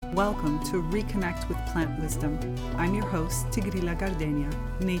Welcome to Reconnect with Plant Wisdom. I'm your host, Tigrila Gardenia,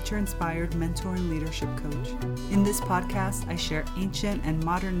 nature-inspired mentor and leadership coach. In this podcast, I share ancient and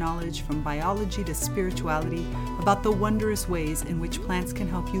modern knowledge from biology to spirituality about the wondrous ways in which plants can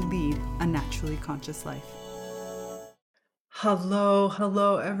help you lead a naturally conscious life.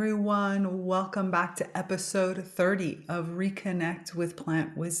 Hello, everyone. Welcome back to episode 30 of Reconnect with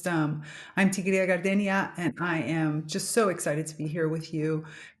Plant Wisdom. I'm Tigria Gardenia, and I am just so excited to be here with you.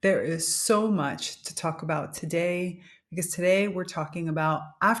 There is so much to talk about today, because today we're talking about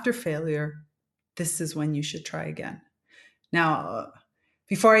after failure, this is when you should try again. Now,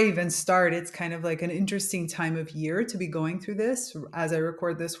 before I even start, it's kind of like an interesting time of year to be going through this. As I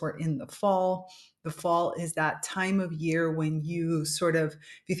record this, we're in the fall. The fall is that time of year when you sort of,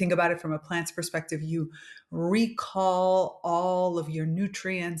 if you think about it from a plant's perspective, you recall all of your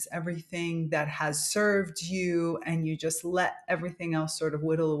nutrients, everything that has served you, and you just let everything else sort of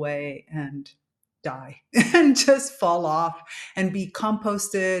whittle away and die and just fall off and be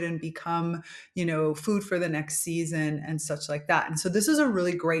composted and become, food for the next season and such like that. And so this is a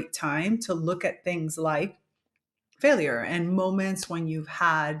really great time to look at things like failure and moments when you've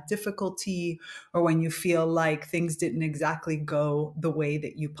had difficulty or when you feel like things didn't exactly go the way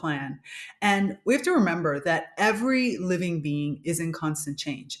that you plan. And we have to remember that every living being is in constant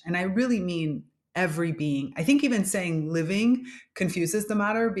change. And I really mean every being. I think even saying living confuses the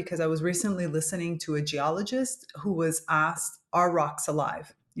matter, because I was recently listening to a geologist who was asked, are rocks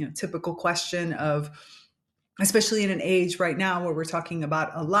alive? Typical question of, especially in an age right now where we're talking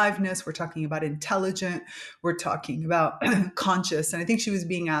about aliveness, we're talking about intelligent, we're talking about conscious. And I think she was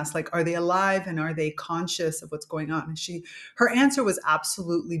being asked, like, are they alive and are they conscious of what's going on? And her answer was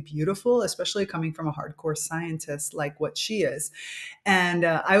absolutely beautiful, especially coming from a hardcore scientist like what she is. And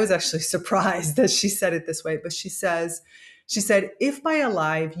I was actually surprised that she said it this way, but she said, if by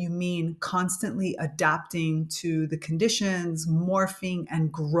alive you mean constantly adapting to the conditions, morphing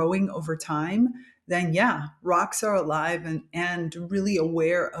and growing over time, then yeah, rocks are alive and really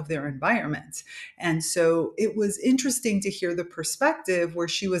aware of their environment. And so it was interesting to hear the perspective where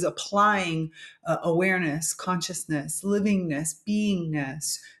she was applying awareness, consciousness, livingness,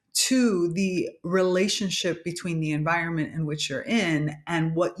 beingness to the relationship between the environment in which you're in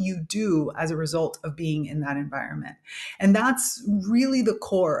and what you do as a result of being in that environment. And that's really the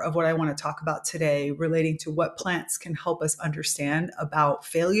core of what I want to talk about today, relating to what plants can help us understand about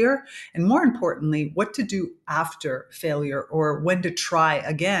failure, and more importantly, what to do after failure or when to try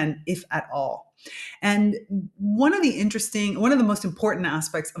again, if at all. And one of the most important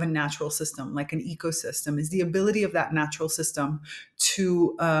aspects of a natural system, like an ecosystem, is the ability of that natural system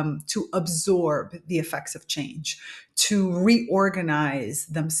to absorb the effects of change, to reorganize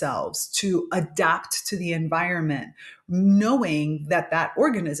themselves, to adapt to the environment, knowing that that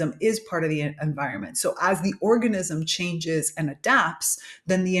organism is part of the environment. So as the organism changes and adapts,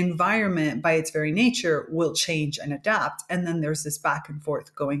 then the environment by its very nature will change and adapt. And then there's this back and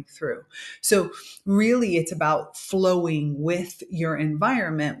forth going through. So really it's about flowing with your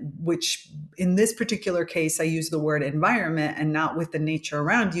environment, which in this particular case, I use the word environment and not with the nature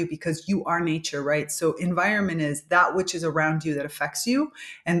around you, because you are nature, right? So environment is that which is around you that affects you,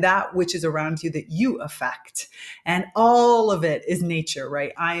 and that which is around you that you affect. And all of it is nature,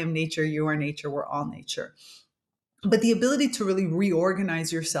 right? I am nature, you are nature, we're all nature. But the ability to really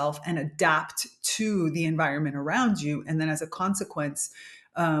reorganize yourself and adapt to the environment around you, and then as a consequence,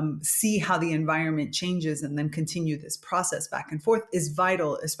 see how the environment changes and then continue this process back and forth, is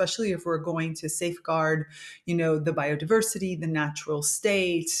vital, especially if we're going to safeguard, the biodiversity, the natural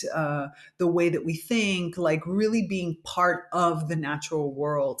state, the way that we think, like really being part of the natural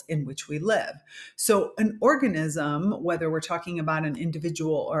world in which we live. So an organism, whether we're talking about an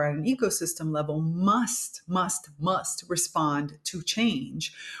individual or at an ecosystem level, must respond to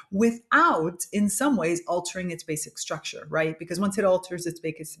change without, in some ways, altering its basic structure, right? Because once it alters its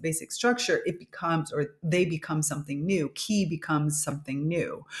basic structure, it becomes, or they become something new. Key becomes something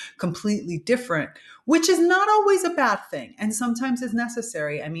new, completely different, which is not always a bad thing. And sometimes it's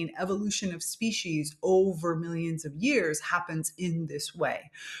necessary. I mean, evolution of species over millions of years happens in this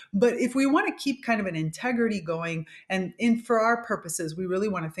way. But if we want to keep kind of an integrity going, and for our purposes, we really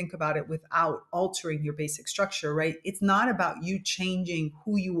want to think about it without altering your basic structure, right? It's not about you changing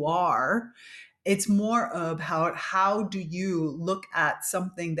who you are. It's more of how do you look at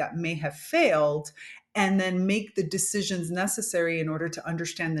something that may have failed and then make the decisions necessary in order to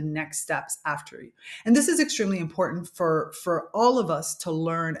understand the next steps after you. And this is extremely important for all of us to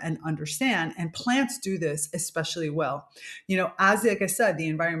learn and understand. And plants do this especially well. As like I said, the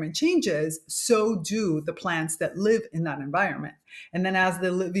environment changes, so do the plants that live in that environment. And then as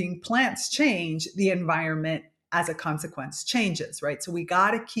the living plants change, the environment as a consequence changes, right? So we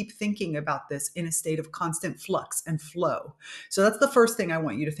got to keep thinking about this in a state of constant flux and flow. So that's the first thing I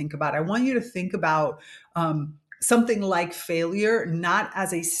want you to think about. I want you to think about something like failure, not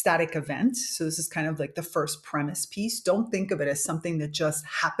as a static event. So this is kind of like the first premise piece. Don't think of it as something that just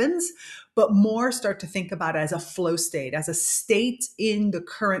happens, but more start to think about it as a flow state, as a state in the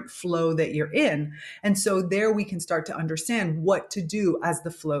current flow that you're in. And so there we can start to understand what to do as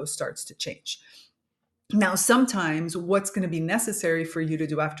the flow starts to change. Now, sometimes what's going to be necessary for you to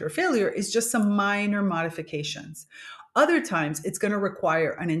do after a failure is just some minor modifications. Other times, it's going to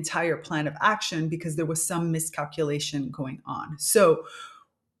require an entire plan of action because there was some miscalculation going on. So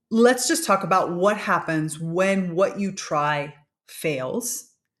let's just talk about what happens when what you try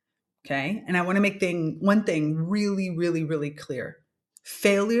fails. Okay. And I want to make one thing really, really, really clear.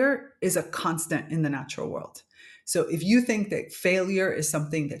 Failure is a constant in the natural world. So if you think that failure is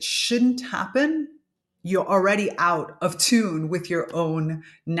something that shouldn't happen, you're already out of tune with your own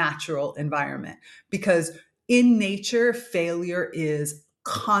natural environment, because in nature, failure is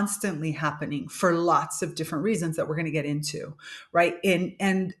constantly happening for lots of different reasons that we're going to get into, right?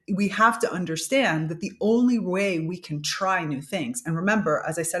 And we have to understand that the only way we can try new things, and remember,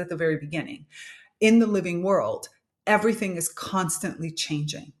 as I said at the very beginning, in the living world, everything is constantly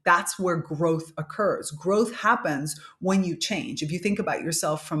changing. That's where growth occurs. Growth happens when you change. If you think about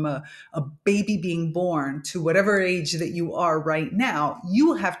yourself from a baby being born to whatever age that you are right now,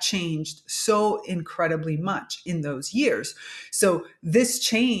 you have changed so incredibly much in those years. So this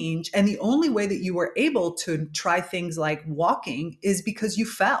change, and the only way that you were able to try things like walking is because you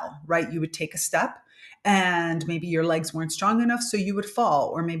fell, right? You would take a step, and maybe your legs weren't strong enough, so you would fall.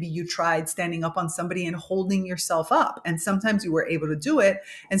 Or maybe you tried standing up on somebody and holding yourself up. And sometimes you were able to do it,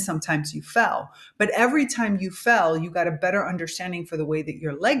 and sometimes you fell. But every time you fell, you got a better understanding for the way that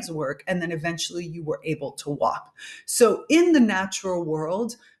your legs work. And then eventually you were able to walk. So in the natural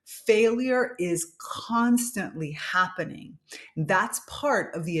world, failure is constantly happening. That's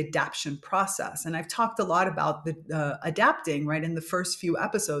part of the adaptation process. And I've talked a lot about the adapting, right, in the first few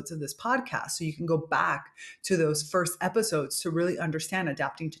episodes of this podcast. So you can go back to those first episodes to really understand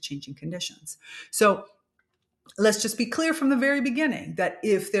adapting to changing conditions. So let's just be clear from the very beginning that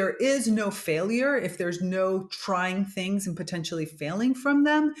if there is no failure, if there's no trying things and potentially failing from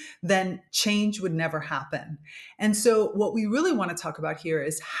them, then change would never happen. And so what we really want to talk about here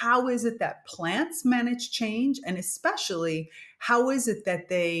is how is it that plants manage change, and especially how is it that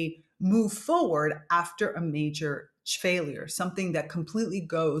they move forward after a major failure, something that completely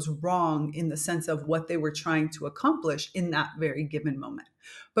goes wrong in the sense of what they were trying to accomplish in that very given moment.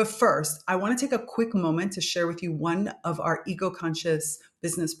 But first, I want to take a quick moment to share with you one of our eco-conscious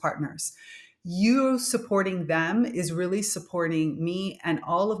business partners. You supporting them is really supporting me and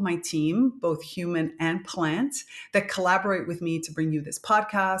all of my team, both human and plant, that collaborate with me to bring you this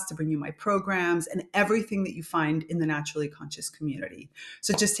podcast, to bring you my programs, and everything that you find in the Naturally Conscious community.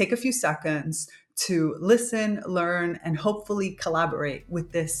 So just take a few seconds to listen, learn, and hopefully collaborate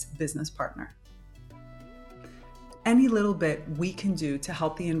with this business partner. Any little bit we can do to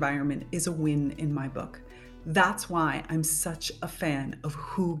help the environment is a win in my book. That's why I'm such a fan of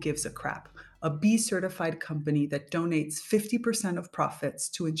Who Gives a Crap, a B-certified company that donates 50% of profits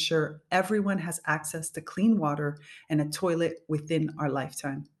to ensure everyone has access to clean water and a toilet within our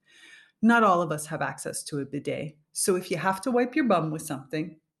lifetime. Not all of us have access to a bidet, so if you have to wipe your bum with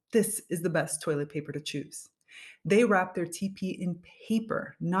something, this is the best toilet paper to choose. They wrap their TP in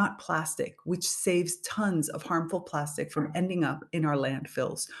paper, not plastic, which saves tons of harmful plastic from ending up in our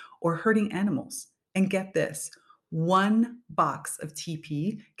landfills or hurting animals. And get this, one box of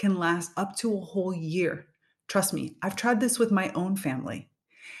TP can last up to a whole year. Trust me, I've tried this with my own family.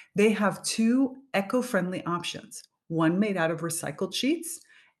 They have two eco-friendly options, one made out of recycled sheets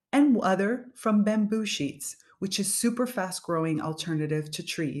and other from bamboo sheets, which is super fast-growing alternative to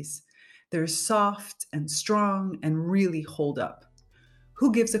trees. They're soft and strong and really hold up.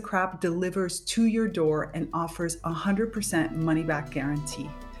 Who Gives a Crap delivers to your door and offers 100% money-back guarantee.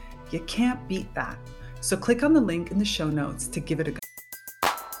 You can't beat that. So click on the link in the show notes to give it a go.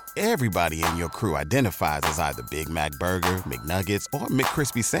 Everybody in your crew identifies as either Big Mac Burger, McNuggets, or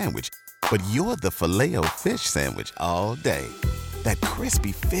McCrispy Sandwich. But you're the Filet-O-Fish Sandwich all day. That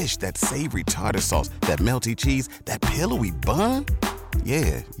crispy fish, that savory tartar sauce, that melty cheese, that pillowy bun.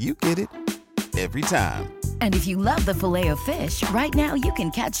 Yeah, you get it. every time. And if you love the Filet-O-Fish, right now you can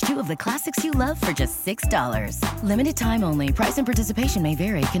catch two of the classics you love for just $6. Limited time only. Price and participation may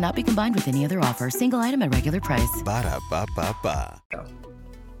vary. Cannot be combined with any other offer. Single item at regular price. Ba-da-ba-ba-ba.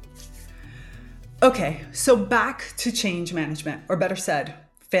 Okay, so back to change management, or better said,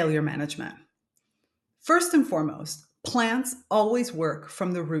 failure management. First and foremost, plants always work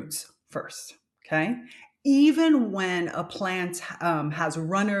from the roots first, okay? Even when a plant has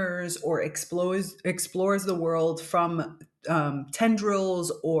runners or explores the world from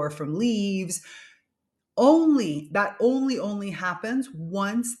tendrils or from leaves, only happens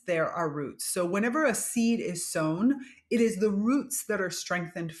once there are roots. So whenever a seed is sown, it is the roots that are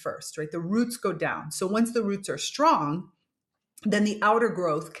strengthened first, right? The roots go down. So once the roots are strong, then the outer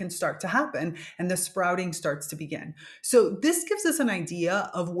growth can start to happen and the sprouting starts to begin. So this gives us an idea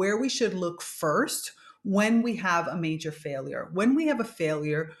of where we should look first when we have a major failure. When we have a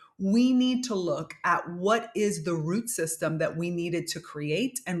failure, we need to look at what is the root system that we needed to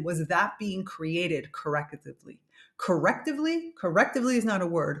create, and was that being created correctly? Correctively is not a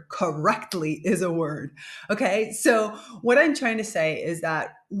word. Correctly is a word. Okay. So what I'm trying to say is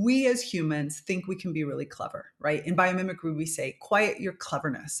that we as humans think we can be really clever, right? In biomimicry, we say, quiet your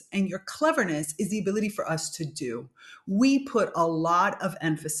cleverness. And your cleverness is the ability for us to do. We put a lot of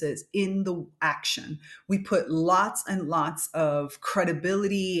emphasis in the action. We put lots and lots of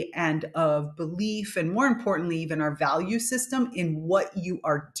credibility and of belief, and more importantly, even our value system in what you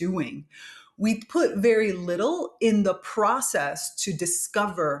are doing. We put very little in the process to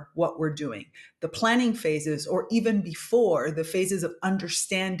discover what we're doing. The planning phases, or even before, the phases of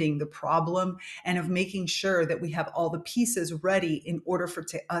understanding the problem and of making sure that we have all the pieces ready in order for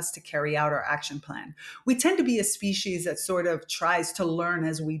us to carry out our action plan. We tend to be a species that sort of tries to learn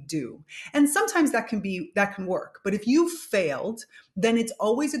as we do. And sometimes that can work. But if you failed, then it's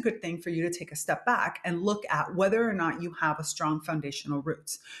always a good thing for you to take a step back and look at whether or not you have a strong foundational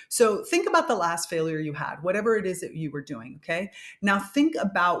roots. So think about the last failure you had, whatever it is that you were doing, okay? Now think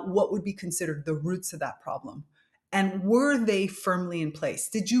about what would be considered the roots of that problem. And were they firmly in place?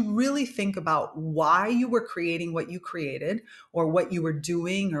 Did you really think about why you were creating what you created, or what you were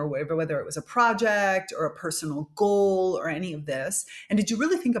doing, or whether it was a project or a personal goal or any of this? And did you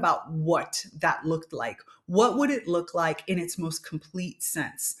really think about what that looked like? What would it look like in its most complete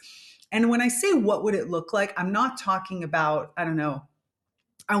sense? And when I say what would it look like, I'm not talking about, I don't know,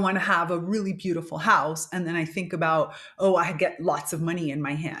 I want to have a really beautiful house. And then I think about, oh, I get lots of money in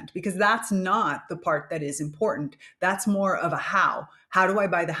my hand, because that's not the part that is important. That's more of a how. How do I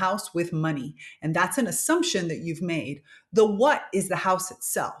buy the house? With money. And that's an assumption that you've made. The what is the house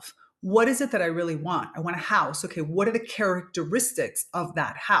itself. What is it that I really want? I want a house. Okay, what are the characteristics of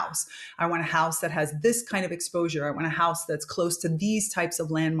that house? I want a house that has this kind of exposure. I want a house that's close to these types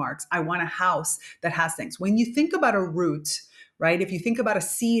of landmarks. I want a house that has things. When you think about a root, right? If you think about a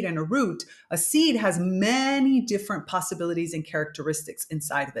seed and a seed has many different possibilities and characteristics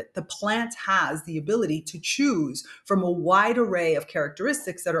inside of it. The plant has the ability to choose from a wide array of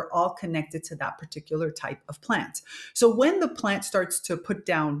characteristics that are all connected to that particular type of plant. So when the plant starts to put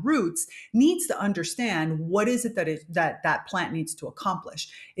down roots, needs to understand what is it that plant needs to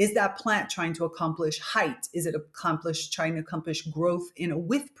accomplish. Is that plant trying to accomplish height? Is it trying to accomplish growth in a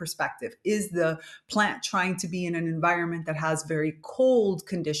width perspective? Is the plant trying to be in an environment that has very cold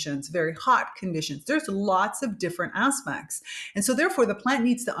conditions, very hot conditions? There's lots of different aspects. And so therefore the plant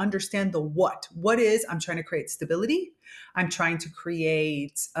needs to understand the what. What is, I'm trying to create stability. I'm trying to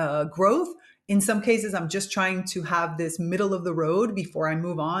create growth. In some cases, I'm just trying to have this middle of the road before I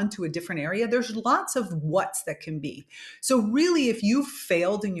move on to a different area. There's lots of what's that can be. So really, if you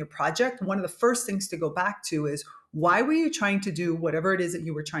failed in your project, one of the first things to go back to is, why were you trying to do whatever it is that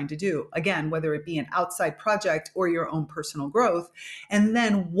you were trying to do? Again, whether it be an outside project or your own personal growth. And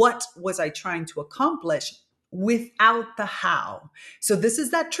then what was I trying to accomplish without the how? So this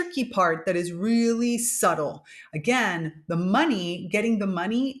is that tricky part that is really subtle. Again, getting the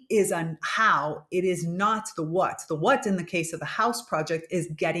money is a how. It is not the what. The what in the case of the house project is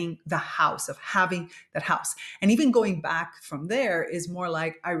getting the house, of having that house. And even going back from there is more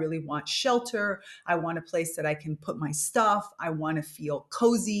like, I really want shelter. I want a place that I can put my stuff. I want to feel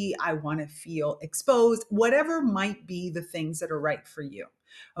cozy. I want to feel exposed, whatever might be the things that are right for you.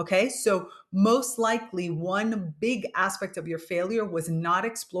 Okay, so most likely one big aspect of your failure was not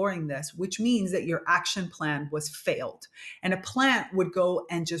exploring this, which means that your action plan was failed. And a plant would go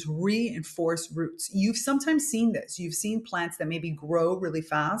and just reinforce roots. You've sometimes seen this. You've seen plants that maybe grow really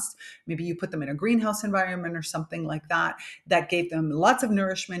fast. Maybe you put them in a greenhouse environment or something like that, that gave them lots of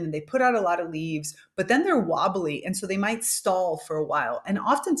nourishment and they put out a lot of leaves, but then they're wobbly. And so they might stall for a while. And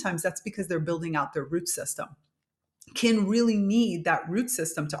oftentimes that's because they're building out their root system. Can really need that root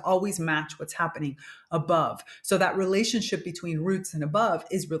system to always match what's happening above. So that relationship between roots and above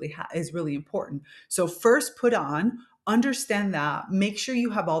is really important. So first put on, understand that, make sure you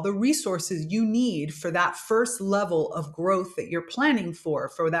have all the resources you need for that first level of growth that you're planning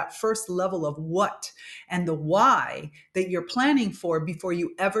for that first level of what and the why that you're planning for before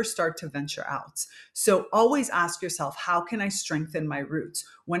you ever start to venture out. So always ask yourself, how can I strengthen my roots?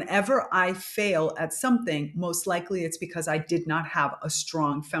 Whenever I fail at something, most likely it's because I did not have a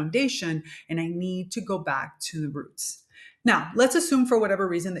strong foundation and I need to go back to the roots. Now, let's assume for whatever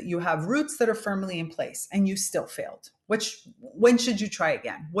reason that you have roots that are firmly in place and you still failed. When should you try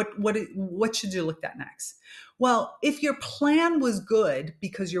again? What should you look at next? Well, if your plan was good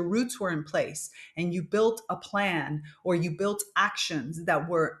because your roots were in place and you built a plan or you built actions that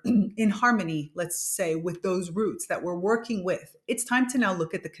were in harmony, let's say, with those roots that we're working with, it's time to now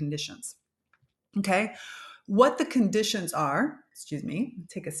look at the conditions. Okay. What the conditions are, excuse me,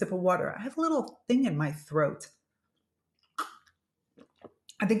 take a sip of water. I have a little thing in my throat.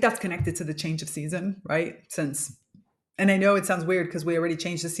 I think that's connected to the change of season, right? And I know it sounds weird because we already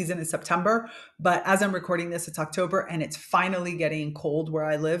changed the season in September, but as I'm recording this, it's October and it's finally getting cold where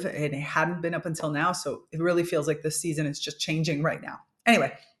I live and it hadn't been up until now. So it really feels like this season is just changing right now.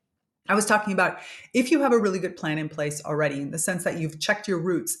 Anyway, I was talking about if you have a really good plan in place already, in the sense that you've checked your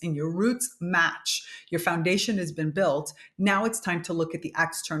roots and your roots match, your foundation has been built. Now it's time to look at the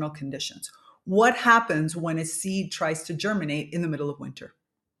external conditions. What happens when a seed tries to germinate in the middle of winter?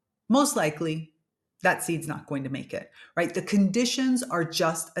 Most likely that seed's not going to make it, right? The conditions are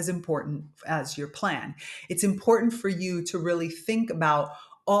just as important as your plan. It's important for you to really think about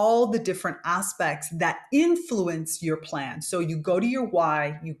all the different aspects that influence your plan. So you go to your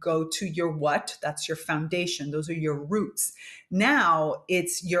why, you go to your what, that's your foundation. Those are your roots. Now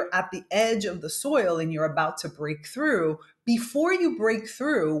you're at the edge of the soil and you're about to break through. Before you break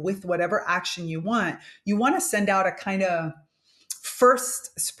through with whatever action you want to send out a kind of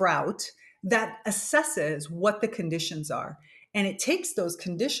first sprout that assesses what the conditions are. And it takes those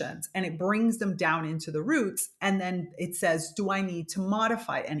conditions and it brings them down into the roots. And then it says, do I need to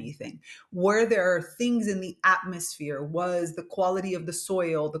modify anything? Were there things in the atmosphere? Was the quality of the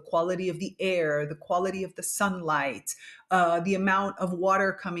soil, the quality of the air, the quality of the sunlight, the amount of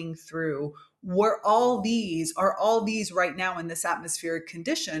water coming through? Are all these right now in this atmospheric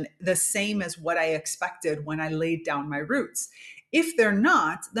condition the same as what I expected when I laid down my roots? If they're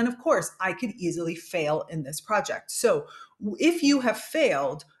not, then of course I could easily fail in this project. So if you have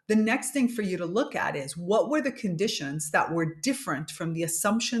failed, the next thing for you to look at is what were the conditions that were different from the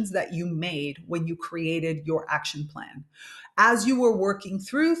assumptions that you made when you created your action plan? As you were working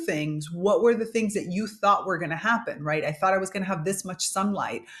through things, what were the things that you thought were going to happen, right? I thought I was going to have this much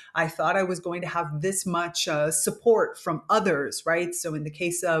sunlight. I thought I was going to have this much support from others, right? So in the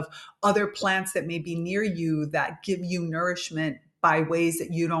case of other plants that may be near you that give you nourishment by ways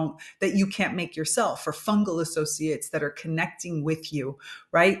that you can't make yourself, or fungal associates that are connecting with you,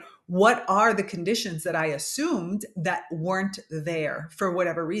 right? What are the conditions that I assumed that weren't there for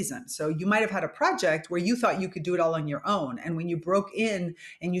whatever reason? So you might have had a project where you thought you could do it all on your own. And when you broke in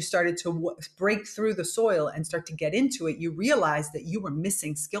and you started to break through the soil and start to get into it, you realized that you were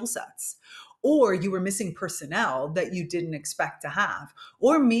missing skill sets. Or you were missing personnel that you didn't expect to have.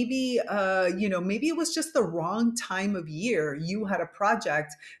 Or maybe, maybe it was just the wrong time of year. You had a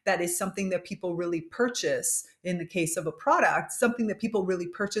project that is something that people really purchase in the case of a product, something that people really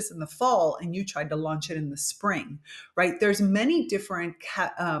purchase in the fall, and you tried to launch it in the spring, right? There's many different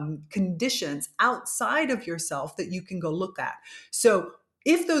conditions outside of yourself that you can go look at. So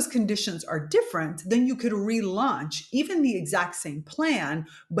if those conditions are different, then you could relaunch even the exact same plan,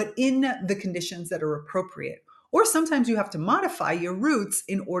 but in the conditions that are appropriate. Or sometimes you have to modify your roots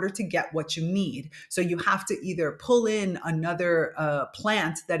in order to get what you need. So you have to either pull in another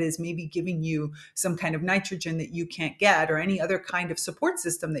plant that is maybe giving you some kind of nitrogen that you can't get, or any other kind of support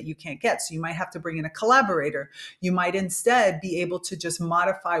system that you can't get. So you might have to bring in a collaborator. You might instead be able to just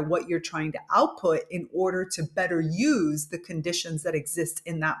modify what you're trying to output in order to better use the conditions that exist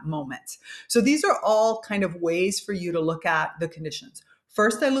in that moment. So these are all kind of ways for you to look at the conditions.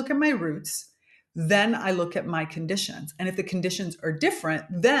 First, I look at my roots. Then I look at my conditions. And if the conditions are different,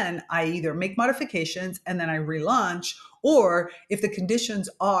 then I either make modifications and then I relaunch, or if the conditions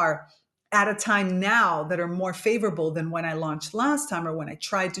are at a time now that are more favorable than when I launched last time or when I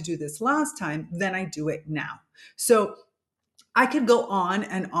tried to do this last time, then I do it now. So I could go on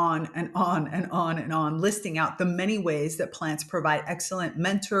and on and on and on and on, listing out the many ways that plants provide excellent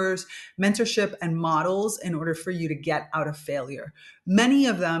mentors, mentorship, and models in order for you to get out of failure. Many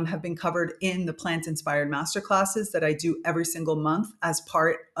of them have been covered in the plant inspired masterclasses that I do every single month as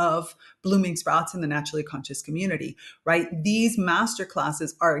part of Blooming Sprouts in the Naturally Conscious community, right? These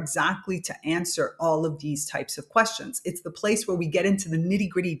masterclasses are exactly to answer all of these types of questions. It's the place where we get into the nitty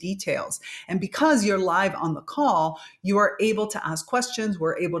gritty details. And because you're live on the call, you are able to ask questions.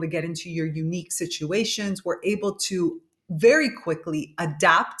 We're able to get into your unique situations. We're able to very quickly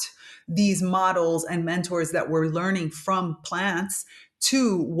adapt these models and mentors that we're learning from plants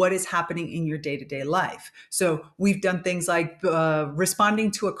to what is happening in your day-to-day life. So we've done things like responding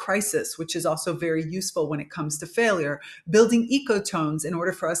to a crisis, which is also very useful when it comes to failure, building ecotones in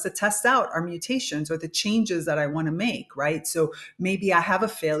order for us to test out our mutations or the changes that I want to make, right? So maybe I have a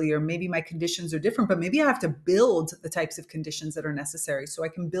failure, maybe my conditions are different, but maybe I have to build the types of conditions that are necessary so I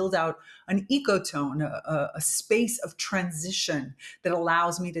can build out an ecotone, a space of transition that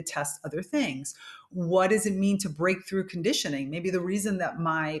allows me to test other things. What does it mean to break through conditioning? Maybe the reason that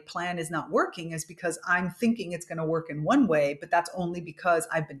my plan is not working is because I'm thinking it's going to work in one way, but that's only because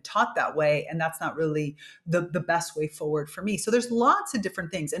I've been taught that way. And that's not really the best way forward for me. So there's lots of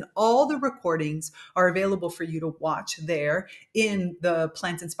different things. And all the recordings are available for you to watch there in the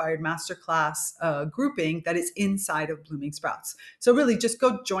Plant Inspired Masterclass grouping that is inside of Blooming Sprouts. So really just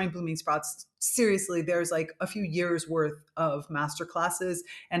go join Blooming Sprouts. Seriously, there's like a few years worth of masterclasses.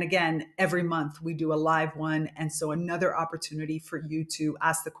 And again, every month we do a live one. And so another opportunity for you to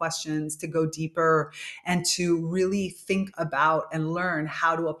ask the questions, to go deeper, and to really think about and learn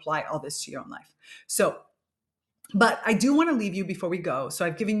how to apply all this to your own life. So, but I do want to leave you before we go. So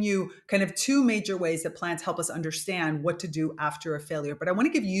I've given you kind of two major ways that plants help us understand what to do after a failure. But I want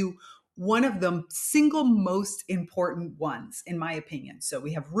to give you one of the single most important ones, in my opinion. So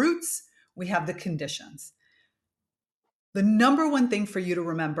we have roots, we have the conditions. The number one thing for you to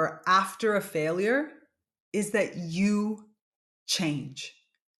remember after a failure is that you change.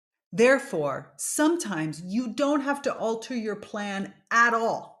 Therefore, sometimes you don't have to alter your plan at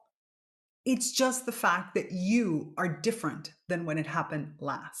all. It's just the fact that you are different than when it happened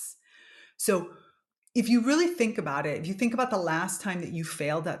last. So if you really think about it, if you think about the last time that you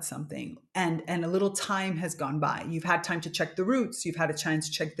failed at something and a little time has gone by, you've had time to check the roots, you've had a chance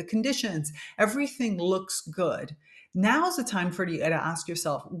to check the conditions, everything looks good. Now's the time for you to ask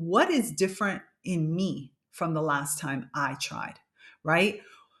yourself, what is different in me from the last time I tried, right?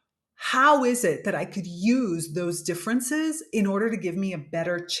 How is it that I could use those differences in order to give me a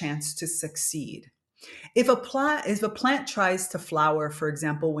better chance to succeed? If a plant tries to flower, for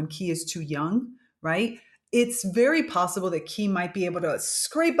example, when Key is too young, right? It's very possible that Key might be able to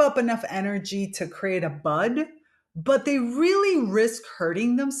scrape up enough energy to create a bud, but they really risk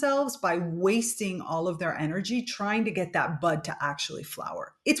hurting themselves by wasting all of their energy trying to get that bud to actually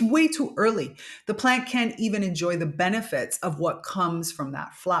flower. It's way too early. The plant can't even enjoy the benefits of what comes from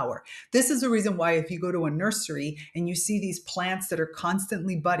that flower. This is the reason why if you go to a nursery and you see these plants that are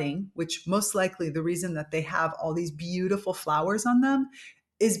constantly budding, which most likely the reason that they have all these beautiful flowers on them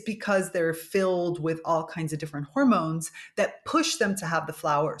is because they're filled with all kinds of different hormones that push them to have the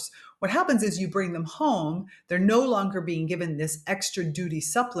flowers. What happens is you bring them home, they're no longer being given this extra duty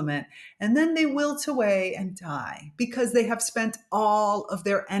supplement, and then they wilt away and die because they have spent all of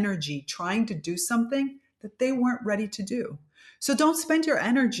their energy trying to do something that they weren't ready to do. So don't spend your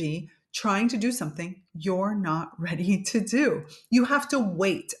energy trying to do something you're not ready to do. You have to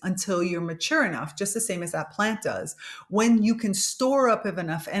wait until you're mature enough, just the same as that plant does, when you can store up of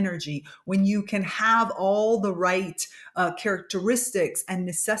enough energy, when you can have all the right characteristics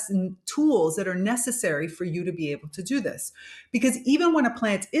and tools that are necessary for you to be able to do this. Because even when a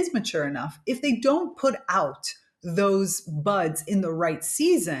plant is mature enough, if they don't put out those buds in the right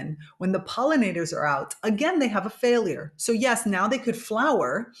season, when the pollinators are out, again, they have a failure. So yes, now they could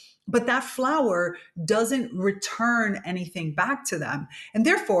flower, but that flower doesn't return anything back to them. And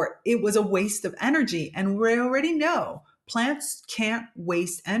therefore, it was a waste of energy. And we already know Plants can't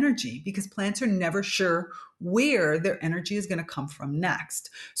waste energy because plants are never sure where their energy is going to come from next.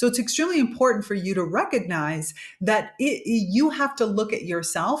 So it's extremely important for you to recognize that you have to look at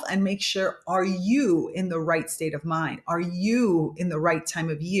yourself and make sure, are you in the right state of mind? Are you in the right time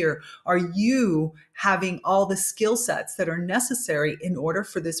of year? Are you having all the skill sets that are necessary in order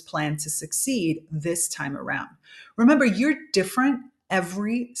for this plan to succeed this time around? Remember, you're different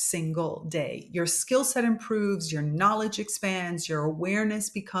every single day. Your skill set improves, your knowledge expands, your awareness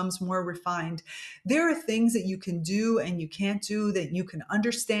becomes more refined. There are things that you can do and you can't do that you can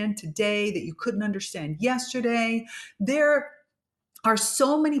understand today that you couldn't understand yesterday. There are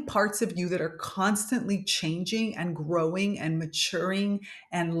so many parts of you that are constantly changing and growing and maturing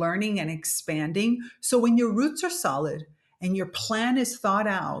and learning and expanding. So when your roots are solid and your plan is thought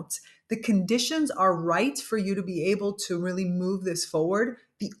out, the conditions are right for you to be able to really move this forward.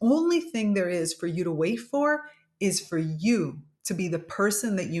 The only thing there is for you to wait for is for you to be the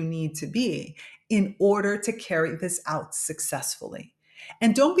person that you need to be in order to carry this out successfully.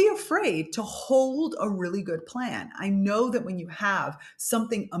 And don't be afraid to hold a really good plan. I know that when you have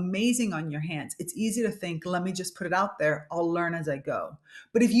something amazing on your hands, it's easy to think, let me just put it out there. I'll learn as I go.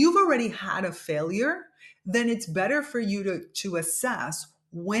 But if you've already had a failure, then it's better for you to assess,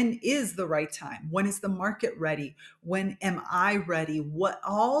 when is the right time? When is the market ready? When am I ready? What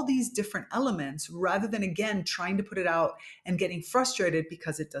all these different elements, rather than again trying to put it out and getting frustrated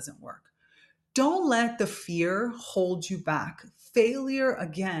because it doesn't work. Don't let the fear hold you back. Failure,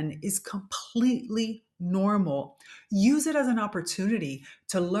 again, is completely normal. Use it as an opportunity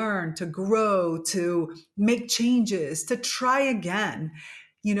to learn, to grow, to make changes, to try again.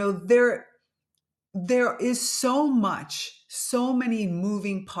 There is so many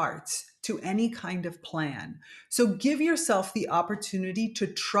moving parts to any kind of plan. So give yourself the opportunity to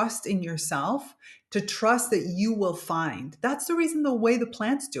trust in yourself, to trust that you will find. That's the reason the way the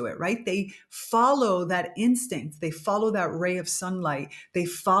plants do it, right? They follow that instinct. They follow that ray of sunlight. They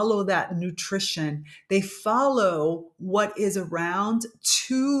follow that nutrition. They follow what is around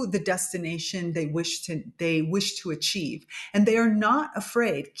to the destination they wish to achieve. And they are not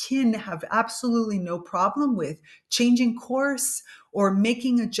afraid. Kin have absolutely no problem with changing course or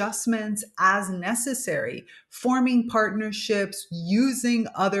making adjustments as necessary, forming partnerships, using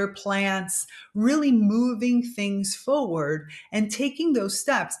other plants, really moving things forward and taking those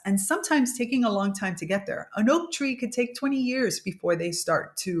steps, and sometimes taking a long time to get there. An oak tree could take 20 years before they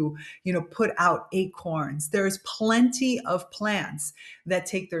start to, put out acorns. There's plenty of plants that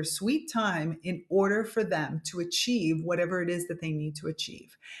take their sweet time in order for them to achieve whatever it is that they need to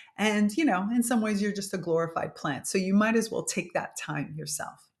achieve. And, in some ways, you're just a glorified plant. So you might as well take that time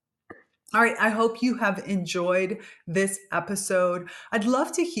yourself. All right, I hope you have enjoyed this episode. I'd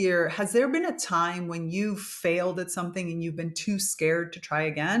love to hear, has there been a time when you failed at something and you've been too scared to try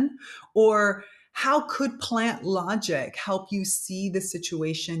again? Or how could plant logic help you see the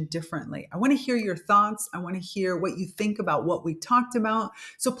situation differently? I want to hear your thoughts. I want to hear what you think about what we talked about.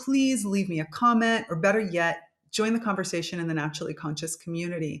 So please leave me a comment, or better yet, join the conversation in the Naturally Conscious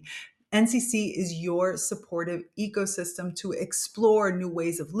community. NCC is your supportive ecosystem to explore new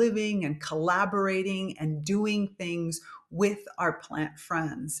ways of living and collaborating and doing things with our plant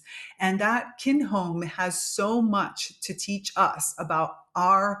friends. And that Kin Home has so much to teach us about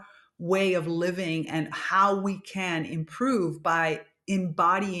our way of living and how we can improve by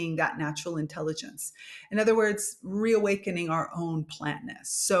embodying that natural intelligence. In other words, reawakening our own plantness.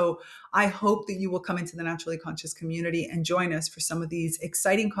 So I hope that you will come into the Naturally Conscious community and join us for some of these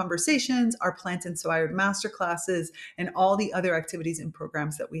exciting conversations, our plant-inspired masterclasses, and all the other activities and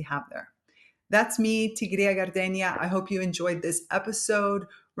programs that we have there. That's me, Tigria Gardenia. I hope you enjoyed this episode.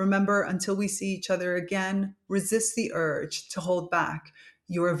 Remember, until we see each other again, resist the urge to hold back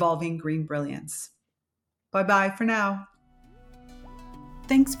your evolving green brilliance. Bye-bye for now.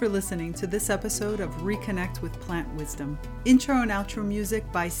 Thanks for listening to this episode of Reconnect with Plant Wisdom. Intro and outro music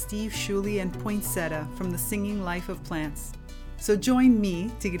by Steve Shuley and Poinsettia from The Singing Life of Plants. So join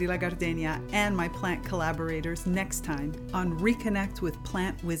me, Tigria Gardenia, and my plant collaborators next time on Reconnect with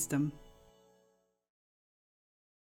Plant Wisdom.